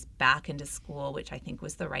disabilities back into school, which I think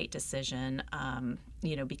was the right decision,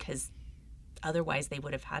 because otherwise they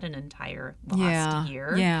would have had an entire lost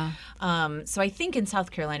year. So I think in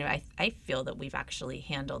South Carolina, I feel that we've actually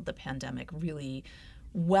handled the pandemic really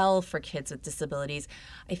well for kids with disabilities.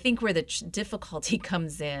 I think where the difficulty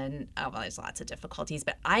comes in, there's lots of difficulties,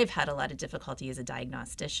 but I've had a lot of difficulty as a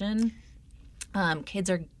diagnostician.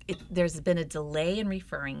 There's been a delay in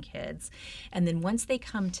referring kids. And then once they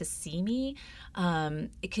come to see me,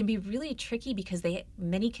 it can be really tricky because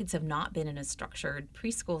many kids have not been in a structured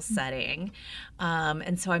preschool setting.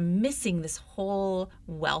 And so I'm missing this whole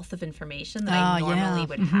wealth of information that I normally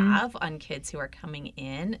would have on kids who are coming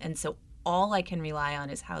in. And so all I can rely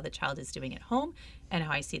on is how the child is doing at home and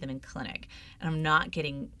how I see them in clinic. And I'm not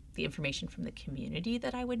getting the information from the community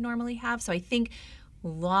that I would normally have. So I think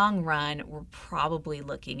long run, we're probably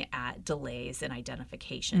looking at delays in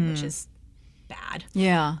identification, which is bad.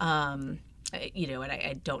 And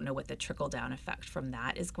I don't know what the trickle-down effect from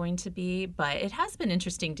that is going to be, but it has been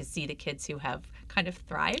interesting to see the kids who have kind of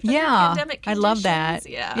thrived in the pandemic conditions. I love that.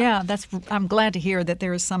 I'm glad to hear that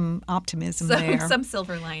there is some optimism there. Some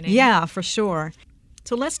silver lining. Yeah, for sure.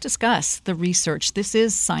 So let's discuss the research. This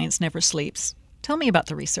is Science Never Sleeps. Tell me about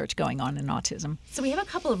the research going on in autism. So we have a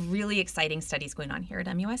couple of really exciting studies going on here at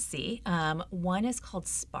MUSC. One is called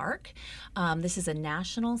SPARK. This is a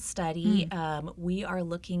national study. We are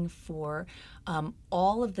looking for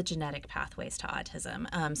all of the genetic pathways to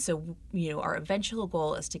autism. So our eventual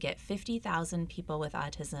goal is to get 50,000 people with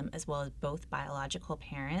autism as well as both biological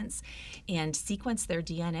parents and sequence their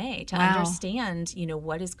DNA to understand,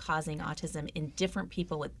 what is causing autism in different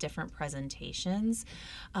people with different presentations.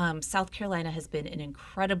 South Carolina has been an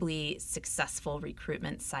incredibly successful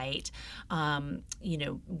recruitment site.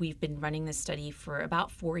 We've been running this study for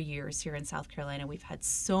about 4 years here in South Carolina. We've had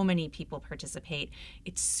so many people participate.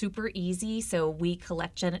 It's super easy. So we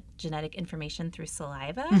collect genetic information through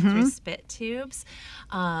saliva, through spit tubes.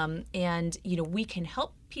 We can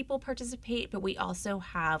help people participate, but we also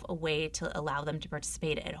have a way to allow them to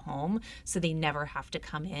participate at home so they never have to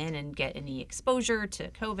come in and get any exposure to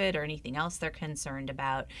COVID or anything else they're concerned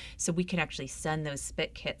about. So we can actually send those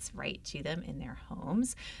spit kits right to them in their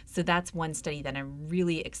homes. So that's one study that I'm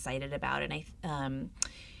really excited about. And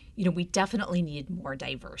we definitely need more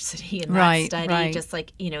diversity in that study. Right. Just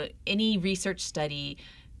like, any research study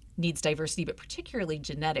needs diversity, but particularly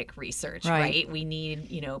genetic research, right? We need,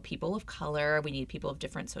 people of color. We need people of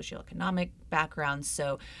different socioeconomic backgrounds.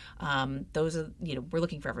 So those are, we're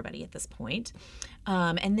looking for everybody at this point.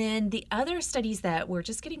 And then the other studies that we're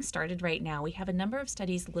just getting started right now, we have a number of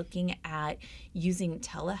studies looking at using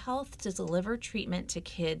telehealth to deliver treatment to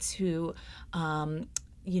kids who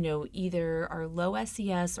either are low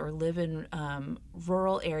SES or live in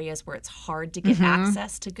rural areas where it's hard to get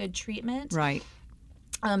access to good treatment. Right.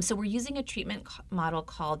 So we're using a treatment model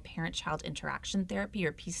called parent-child interaction therapy,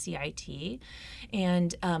 or PCIT.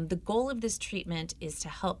 And the goal of this treatment is to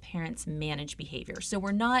help parents manage behavior. So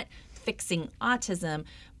we're not fixing autism,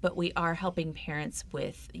 but we are helping parents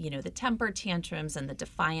with, the temper tantrums and the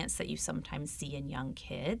defiance that you sometimes see in young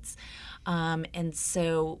kids. And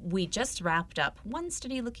so we just wrapped up one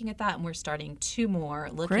study looking at that, and we're starting 2 more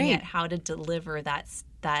looking at how to deliver that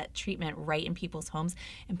treatment right in people's homes,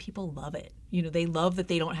 and people love it. They love that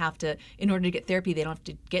they don't have to, in order to get therapy, they don't have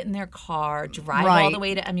to get in their car, drive all the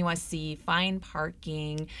way to MUSC, find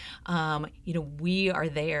parking. We are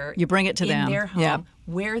there. You bring it to them in their home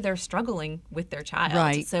where they're struggling with their child.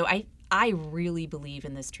 Right. So I really believe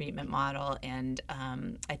in this treatment model, and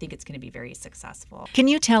I think it's going to be very successful. Can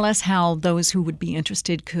you tell us how those who would be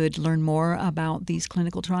interested could learn more about these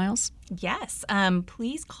clinical trials? Yes.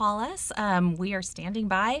 Please call us. We are standing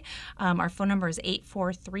by. Our phone number is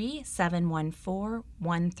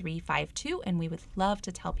 843-714-1352, and we would love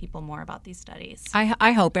to tell people more about these studies.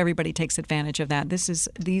 I hope everybody takes advantage of that.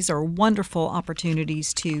 These are wonderful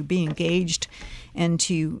opportunities to be engaged and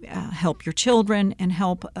to help your children and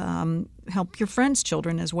help your friends'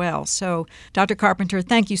 children as well. So, Dr. Carpenter,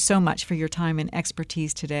 thank you so much for your time and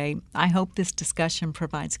expertise today. I hope this discussion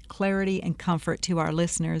provides clarity and comfort to our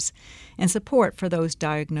listeners and support for those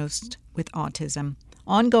diagnosed with autism.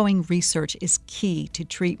 Ongoing research is key to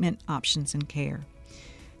treatment options and care.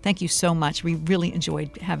 Thank you so much. We really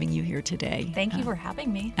enjoyed having you here today. Thank you for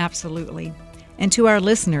having me. Absolutely. And to our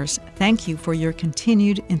listeners, thank you for your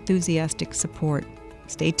continued enthusiastic support.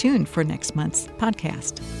 Stay tuned for next month's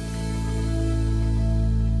podcast.